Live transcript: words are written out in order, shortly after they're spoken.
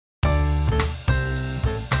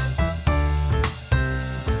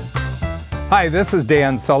Hi, this is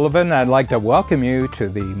Dan Sullivan. I'd like to welcome you to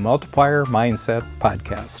the Multiplier Mindset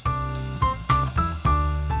Podcast.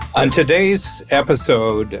 On today's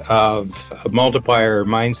episode of Multiplier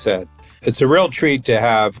Mindset, it's a real treat to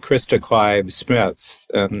have Krista Clive-Smith.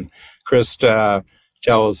 And Krista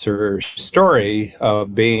tells her story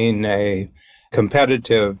of being a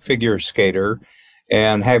competitive figure skater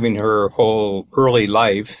and having her whole early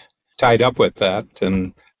life tied up with that.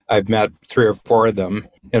 And I've met 3 or 4 of them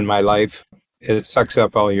in my life. It sucks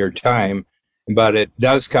up all your time, but it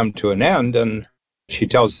does come to an end. And she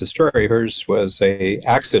tells the story. Hers was an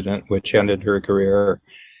accident which ended her career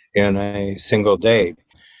in a single day.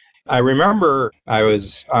 I remember I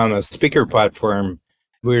was on a speaker platform.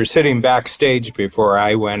 We were sitting backstage before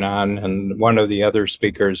I went on, and one of the other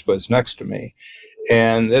speakers was next to me.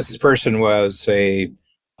 And this person was a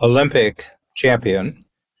Olympic champion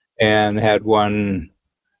and had won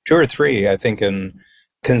 2 or 3, I think, in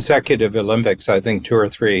consecutive Olympics, 2 or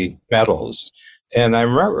 3 medals. And I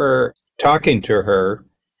remember talking to her.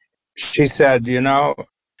 She said,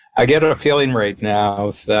 I get a feeling right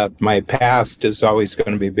now that my past is always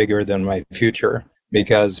going to be bigger than my future,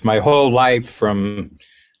 because my whole life from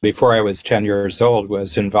before I was 10 years old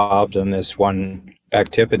was involved in this one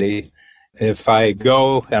activity. If I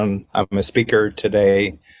go and I'm a speaker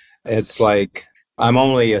today, it's like I'm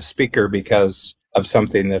only a speaker because of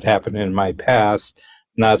something that happened in my past,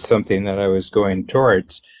 not something that I was going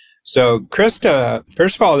towards. So Krista,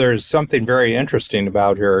 first of all, there's something very interesting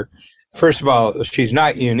about her. First of all, she's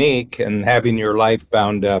not unique in having your life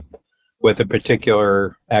bound up with a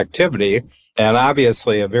particular activity, and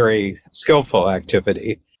obviously a very skillful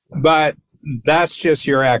activity. But that's just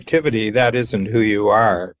your activity. That isn't who you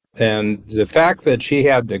are. And the fact that she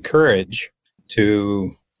had the courage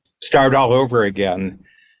to start all over again,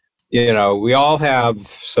 we all have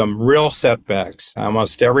some real setbacks.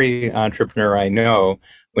 Almost every entrepreneur I know,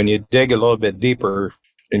 when you dig a little bit deeper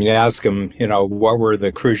and you ask them, what were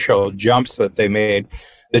the crucial jumps that they made?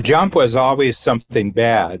 The jump was always something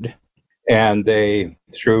bad. And they,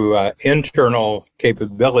 through internal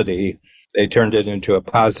capability, they turned it into a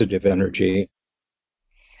positive energy.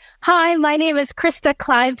 Hi, my name is Krista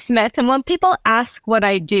Clive-Smith, and when people ask what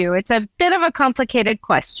I do, it's a bit of a complicated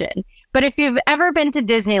question. But if you've ever been to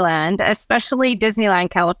Disneyland, especially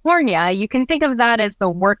Disneyland, California, you can think of that as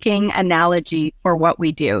the working analogy for what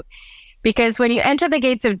we do. Because when you enter the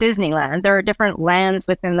gates of Disneyland, there are different lands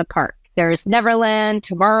within the park. There's Neverland,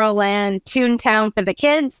 Tomorrowland, Toontown for the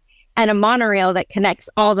kids, and a monorail that connects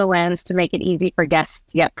all the lands to make it easy for guests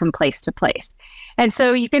to get from place to place. And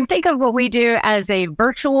so you can think of what we do as a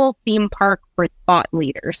virtual theme park for thought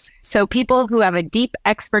leaders. So people who have a deep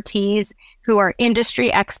expertise, who are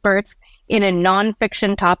industry experts in a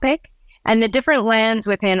nonfiction topic. And the different lands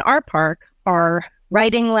within our park are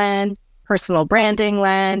writing land, personal branding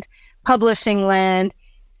land, publishing land,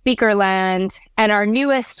 speaker land, and our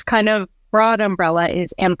newest kind of broad umbrella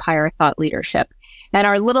is Empire Thought Leadership. And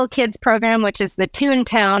our Little Kids program, which is the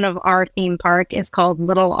Toontown of our theme park, is called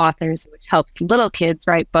Little Authors, which helps little kids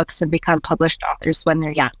write books and become published authors when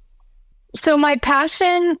they're young. So my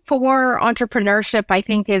passion for entrepreneurship, I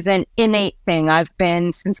think, is an innate thing. I've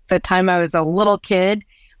been, since the time I was a little kid,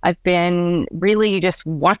 I've been really just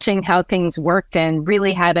watching how things worked and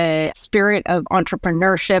really had a spirit of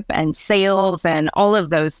entrepreneurship and sales and all of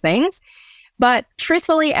those things. But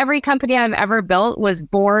truthfully, every company I've ever built was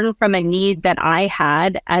born from a need that I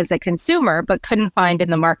had as a consumer, but couldn't find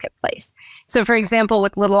in the marketplace. So for example,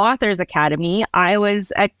 with Little Authors Academy, I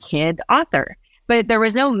was a kid author, but there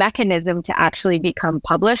was no mechanism to actually become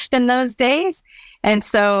published in those days. And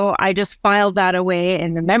so I just filed that away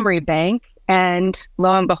in the memory bank. And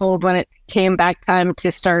lo and behold, when it came back time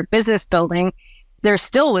to start business building, there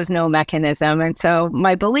still was no mechanism. And so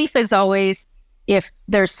my belief is always, if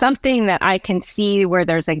there's something that I can see where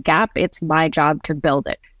there's a gap, it's my job to build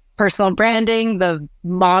it. Personal branding, the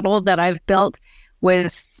model that I've built,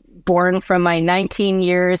 was born from my 19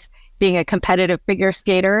 years being a competitive figure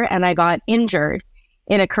skater, and I got injured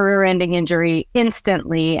in a career-ending injury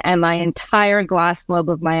instantly, and my entire glass globe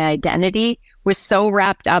of my identity was so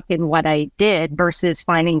wrapped up in what I did versus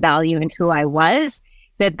finding value in who I was,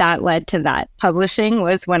 that led to that. Publishing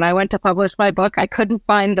was when I went to publish my book, I couldn't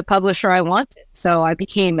find the publisher I wanted, so I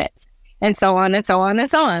became it, and so on and so on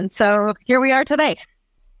and so on. So here we are today.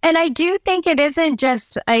 And I do think it isn't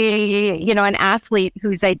just an athlete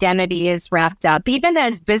whose identity is wrapped up. Even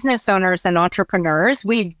as business owners and entrepreneurs,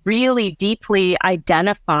 we really deeply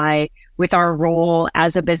identify with our role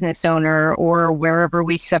as a business owner or wherever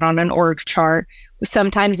we sit on an org chart.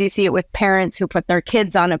 Sometimes you see it with parents who put their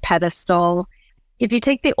kids on a pedestal. if you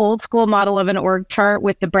take the old school model of an org chart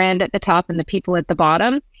with the brand at the top and the people at the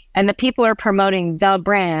bottom, and the people are promoting the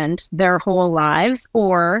brand their whole lives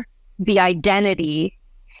or the identity,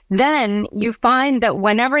 then you find that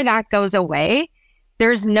whenever that goes away,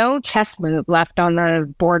 there's no chess move left on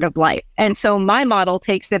the board of life. And so my model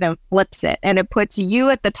takes it and flips it, and it puts you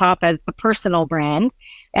at the top as the personal brand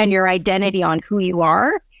and your identity on who you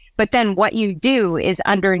are. But then what you do is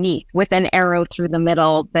underneath with an arrow through the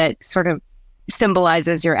middle that sort of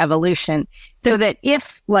symbolizes your evolution. So that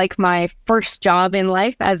if, like, my first job in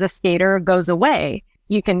life as a skater goes away,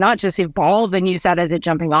 you can not just evolve and use that as a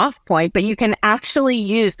jumping off point, but you can actually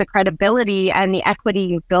use the credibility and the equity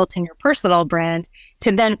you've built in your personal brand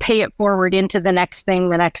to then pay it forward into the next thing,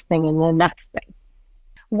 and the next thing.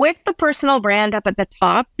 With the personal brand up at the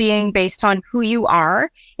top being based on who you are,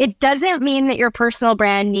 it doesn't mean that your personal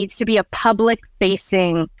brand needs to be a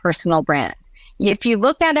public-facing personal brand. If you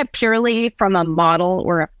look at it purely from a model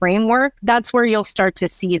or a framework, that's where you'll start to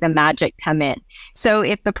see the magic come in. So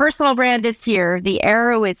if the personal brand is here, the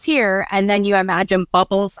arrow is here, and then you imagine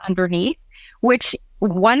bubbles underneath, which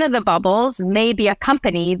one of the bubbles may be a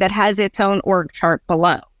company that has its own org chart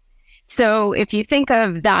below. So if you think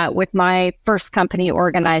of that with my first company,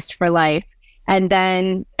 Organized for Life, and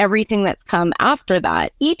then everything that's come after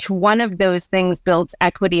that, each one of those things builds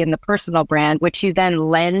equity in the personal brand, which you then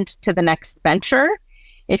lend to the next venture.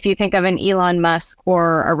 If you think of an Elon Musk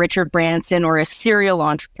or a Richard Branson or a serial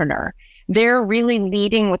entrepreneur, they're really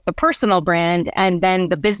leading with the personal brand, and then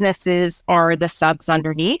the businesses are the subs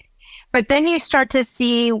underneath. But then you start to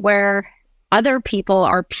see where other people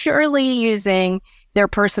are purely using their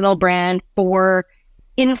personal brand for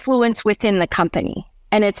influence within the company.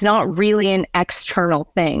 And it's not really an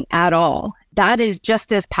external thing at all. That is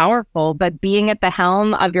just as powerful, but being at the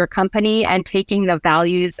helm of your company and taking the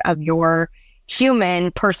values of your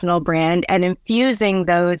human personal brand and infusing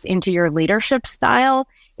those into your leadership style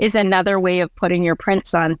is another way of putting your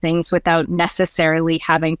prints on things without necessarily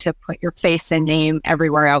having to put your face and name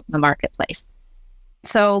everywhere out in the marketplace.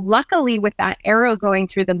 So luckily, with that arrow going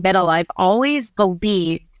through the middle, I've always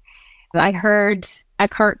believed. I heard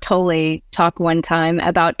Eckhart Tolle talk one time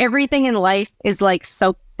about everything in life is like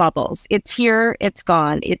soap bubbles. It's here, it's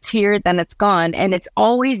gone. It's here, then it's gone. And it's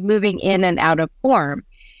always moving in and out of form.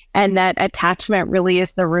 And that attachment really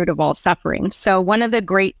is the root of all suffering. So one of the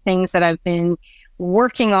great things that I've been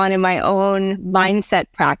working on in my own mindset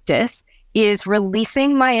practice is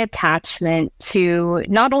releasing my attachment to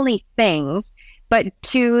not only things, but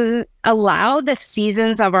to allow the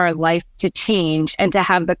seasons of our life to change and to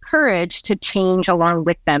have the courage to change along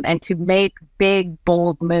with them and to make big,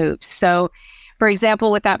 bold moves. So, for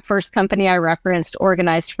example, with that first company I referenced,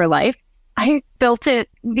 Organized for Life, I built it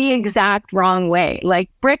the exact wrong way. Like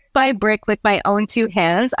brick by brick, with my own two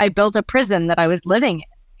hands, I built a prison that I was living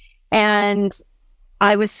in. And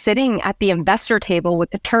I was sitting at the investor table with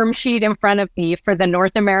the term sheet in front of me for the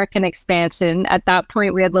North American expansion. At that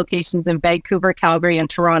point, we had locations in Vancouver, Calgary, and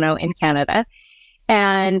Toronto in Canada.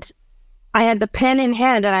 And I had the pen in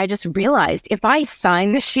hand, and I just realized if I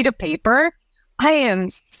sign this sheet of paper, I am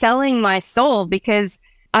selling my soul, because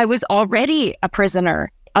I was already a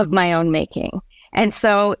prisoner of my own making. And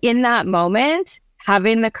so in that moment,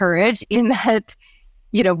 having the courage in that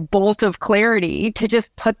bolt of clarity to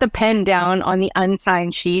just put the pen down on the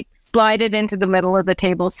unsigned sheet, slide it into the middle of the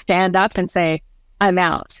table, stand up and say, I'm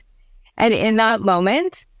out. And in that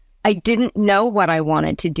moment, I didn't know what I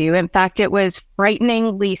wanted to do. In fact, it was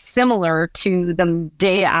frighteningly similar to the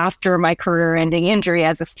day after my career-ending injury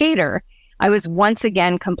as a skater. I was once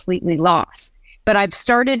again completely lost. But I've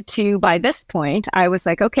started to, by this point, I was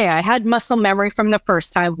like, okay, I had muscle memory from the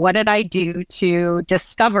first time. What did I do to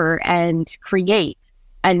discover and create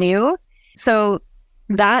anew? So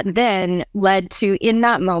that then led to, in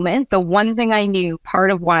that moment, the one thing I knew, part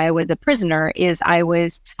of why I was a prisoner, is I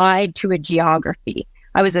was tied to a geography.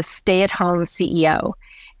 I was a stay-at-home CEO.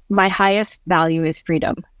 My highest value is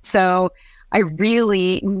freedom. So I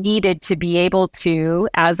really needed to be able to,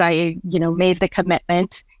 as I, made the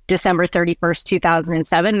commitment December 31st,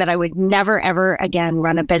 2007, that I would never, ever again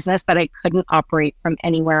run a business that I couldn't operate from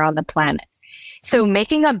anywhere on the planet. So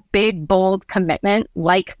making a big, bold commitment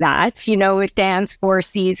like that, with Dan's 4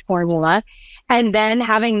 C's formula, and then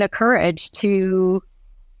having the courage to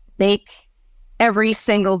make every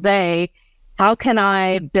single day, how can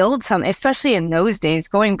I build something, especially in those days,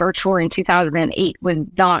 going virtual in 2008 was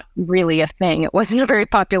not really a thing. It wasn't a very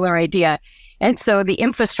popular idea. And so the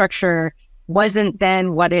infrastructure wasn't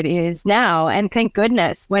then what it is now. And thank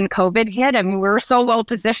goodness when COVID hit, we were so well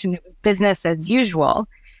positioned, it was business as usual.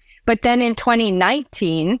 But then in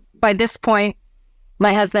 2019, by this point,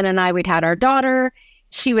 My husband and I, we'd had our daughter.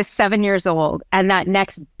 She was 7 years old. And that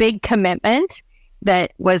next big commitment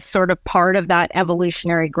that was sort of part of that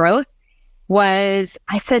evolutionary growth was,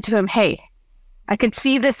 I said to him, hey, I could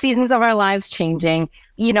see the seasons of our lives changing.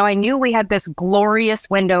 You know, I knew we had this glorious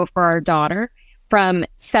window for our daughter from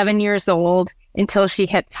 7 years old until she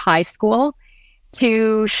hits high school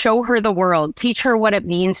to show her the world, teach her what it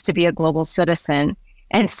means to be a global citizen.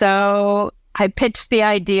 And so I pitched the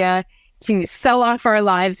idea to sell off our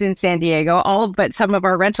lives in San Diego, all but some of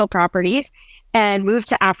our rental properties, and move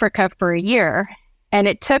to Africa for a year. And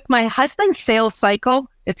it took my husband's sales cycle.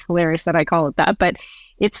 It's hilarious that I call it that, but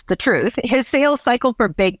it's the truth. His sales cycle for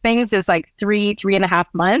big things is like 3.5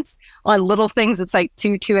 months. On little things, it's like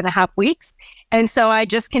 2.5 weeks. And so I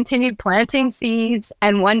just continued planting seeds.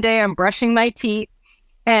 And one day I'm brushing my teeth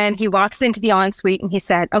and he walks into the ensuite and he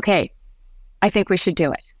said, okay, I think we should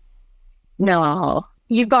do it. No,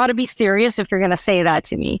 you've got to be serious if you're going to say that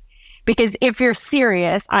to me. Because if you're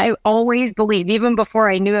serious, I always believe, even before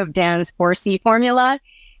I knew of Dan's 4C formula,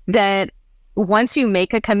 that once you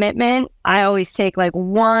make a commitment, I always take like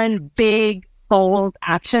one big, bold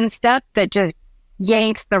action step that just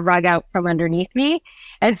yanks the rug out from underneath me.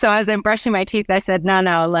 And so as I'm brushing my teeth, I said,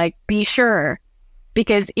 no, like, be sure.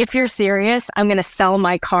 Because if you're serious, I'm going to sell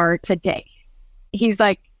my car today. He's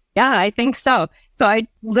like, yeah, I think so. So I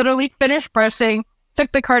literally finished brushing,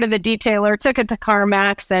 took the car to the detailer, took it to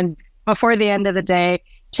CarMax, and before the end of the day,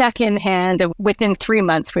 check in hand, and within 3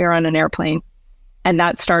 months, we were on an airplane. And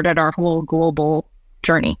that started our whole global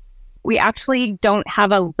journey. We actually don't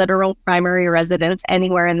have a literal primary residence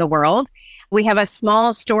anywhere in the world. We have a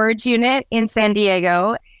small storage unit in San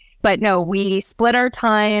Diego, but no, we split our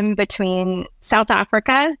time between South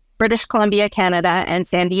Africa, British Columbia, Canada, and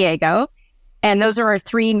San Diego. And those are our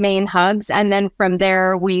 3 main hubs. And then from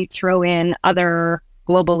there, we throw in other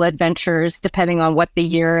global adventures depending on what the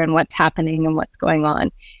year and what's happening and what's going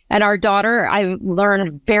on. And our daughter, I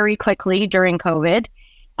learned very quickly during COVID.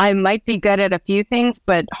 I might be good at a few things,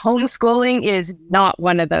 but homeschooling is not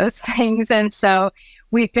one of those things. And so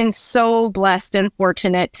we've been so blessed and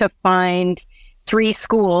fortunate to find 3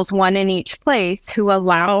 schools, one in each place, who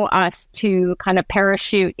allow us to kind of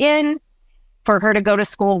parachute in for her to go to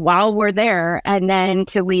school while we're there and then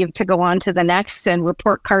to leave to go on to the next, and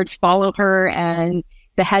report cards follow her, and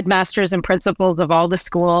the headmasters and principals of all the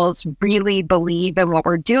schools really believe in what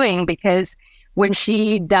we're doing, because when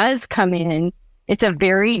she does come in, it's a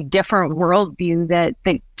very different worldview that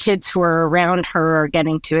the kids who are around her are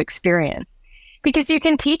getting to experience. Because you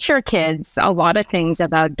can teach your kids a lot of things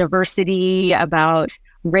about diversity, about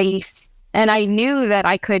race. And I knew that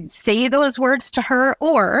I could say those words to her,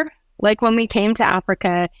 or like when we came to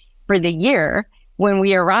Africa for the year, when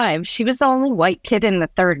we arrived, she was the only white kid in the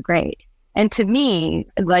 3rd grade. And to me,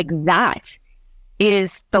 like, that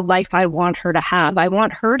is the life I want her to have. I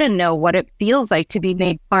want her to know what it feels like to be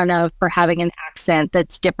made fun of for having an accent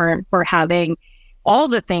that's different, for having all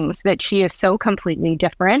the things that she is so completely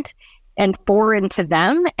different and foreign to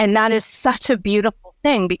them. And that is such a beautiful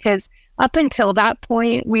thing, because up until that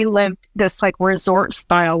point, we lived this like resort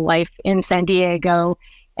style life in San Diego.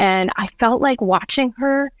 And I felt like watching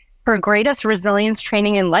her greatest resilience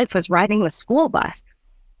training in life was riding the school bus.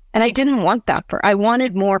 And I didn't want that I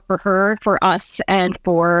wanted more for her, for us, and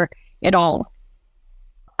for it all.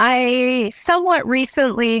 I somewhat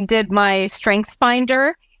recently did my Strengths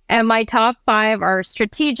Finder, and my top 5 are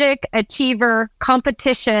strategic, achiever,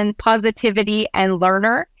 competition, positivity, and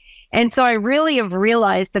learner. And so I really have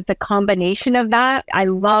realized that the combination of that, I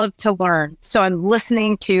love to learn. So I'm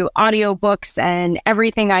listening to audiobooks and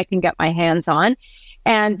everything I can get my hands on.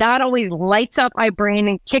 And that always lights up my brain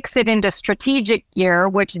and kicks it into strategic gear,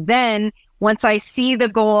 which then once I see the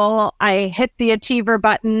goal, I hit the achiever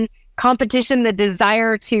button, competition, the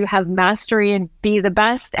desire to have mastery and be the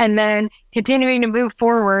best, and then continuing to move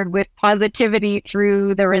forward with positivity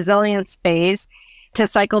through the resilience phase to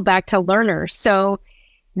cycle back to learner. So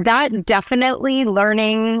that definitely,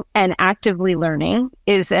 learning and actively learning,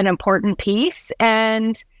 is an important piece.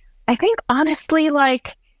 And I think honestly,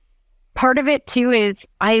 like, part of it too is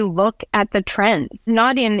I look at the trends,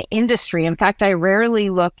 not in industry. In fact, I rarely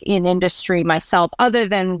look in industry myself, other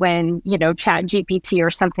than when, Chat GPT or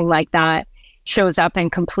something like that shows up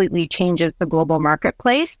and completely changes the global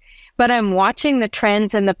marketplace. But I'm watching the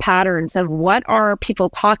trends and the patterns of what are people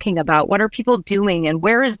talking about, what are people doing, and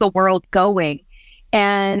where is the world going?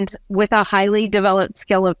 And with a highly developed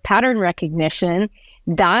skill of pattern recognition,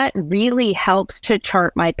 that really helps to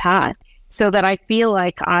chart my path, so that I feel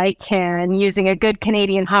like I can, using a good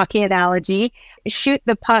Canadian hockey analogy, shoot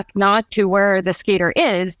the puck not to where the skater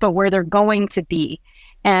is, but where they're going to be.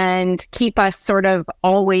 and keep us sort of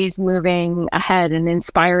always moving ahead and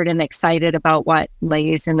inspired and excited about what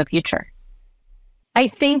lays in the future? I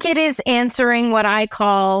think it is answering what I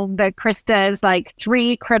call the Krista's like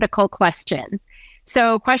 3 critical questions.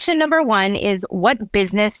 So question number 1 is, what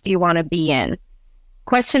business do you want to be in?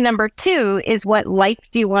 Question number 2 is, what life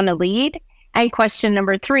do you want to lead? And question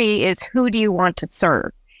number 3 is, who do you want to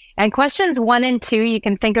serve? And questions 1 and 2, you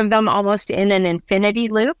can think of them almost in an infinity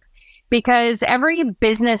loop, because every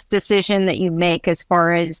business decision that you make as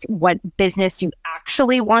far as what business you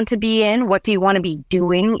actually want to be in, what do you want to be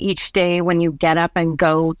doing each day when you get up and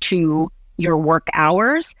go to your work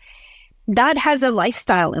hours, that has a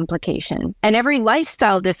lifestyle implication. And every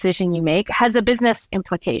lifestyle decision you make has a business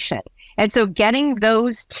implication. And so getting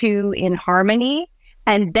those 2 in harmony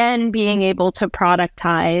and then being able to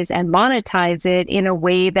productize and monetize it in a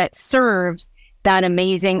way that serves that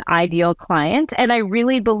amazing ideal client. And I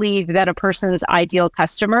really believe that a person's ideal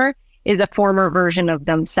customer is a former version of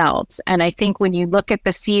themselves. And I think when you look at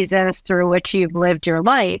the seasons through which you've lived your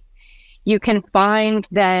life, you can find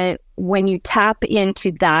that when you tap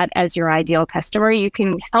into that as your ideal customer, you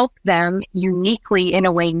can help them uniquely in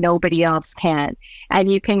a way nobody else can.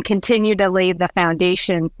 And you can continue to lay the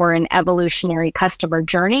foundation for an evolutionary customer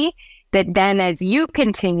journey that then, as you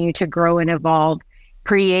continue to grow and evolve,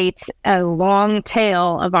 creates a long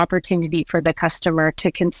tail of opportunity for the customer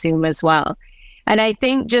to consume as well. And I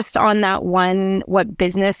think just on that one, what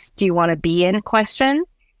business do you want to be in question?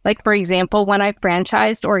 Like, for example, when I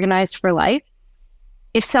franchised Organized for Life,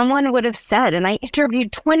 if someone would have said, and I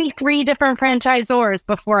interviewed 23 different franchisors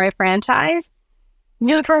before I franchised,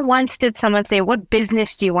 never once did someone say, what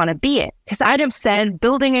business do you want to be in? Because I'd have said,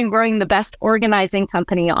 building and growing the best organizing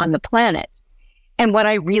company on the planet. And what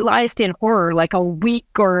I realized in horror, like a week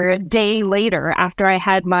or a day later, after I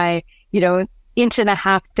had my,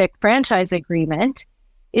 1.5-inch thick franchise agreement,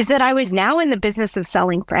 is that I was now in the business of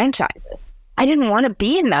selling franchises. I didn't want to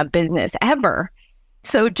be in that business ever.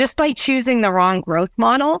 So just by choosing the wrong growth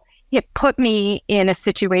model, it put me in a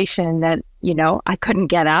situation that, I couldn't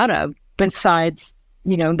get out of besides,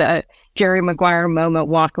 the Jerry Maguire moment,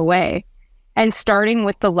 walk away. And starting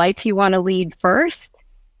with the life you want to lead first,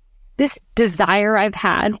 this desire I've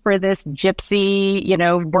had for this gypsy,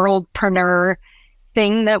 worldpreneur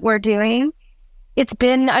thing that we're doing, it's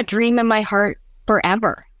been a dream in my heart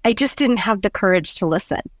forever. I just didn't have the courage to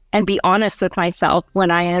listen and be honest with myself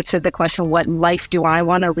when I answered the question, what life do I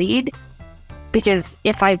want to lead? Because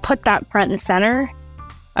if I put that front and center,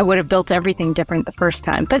 I would have built everything different the first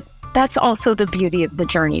time. But that's also the beauty of the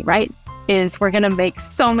journey, right? Is we're going to make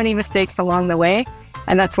so many mistakes along the way,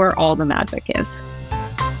 and that's where all the magic is.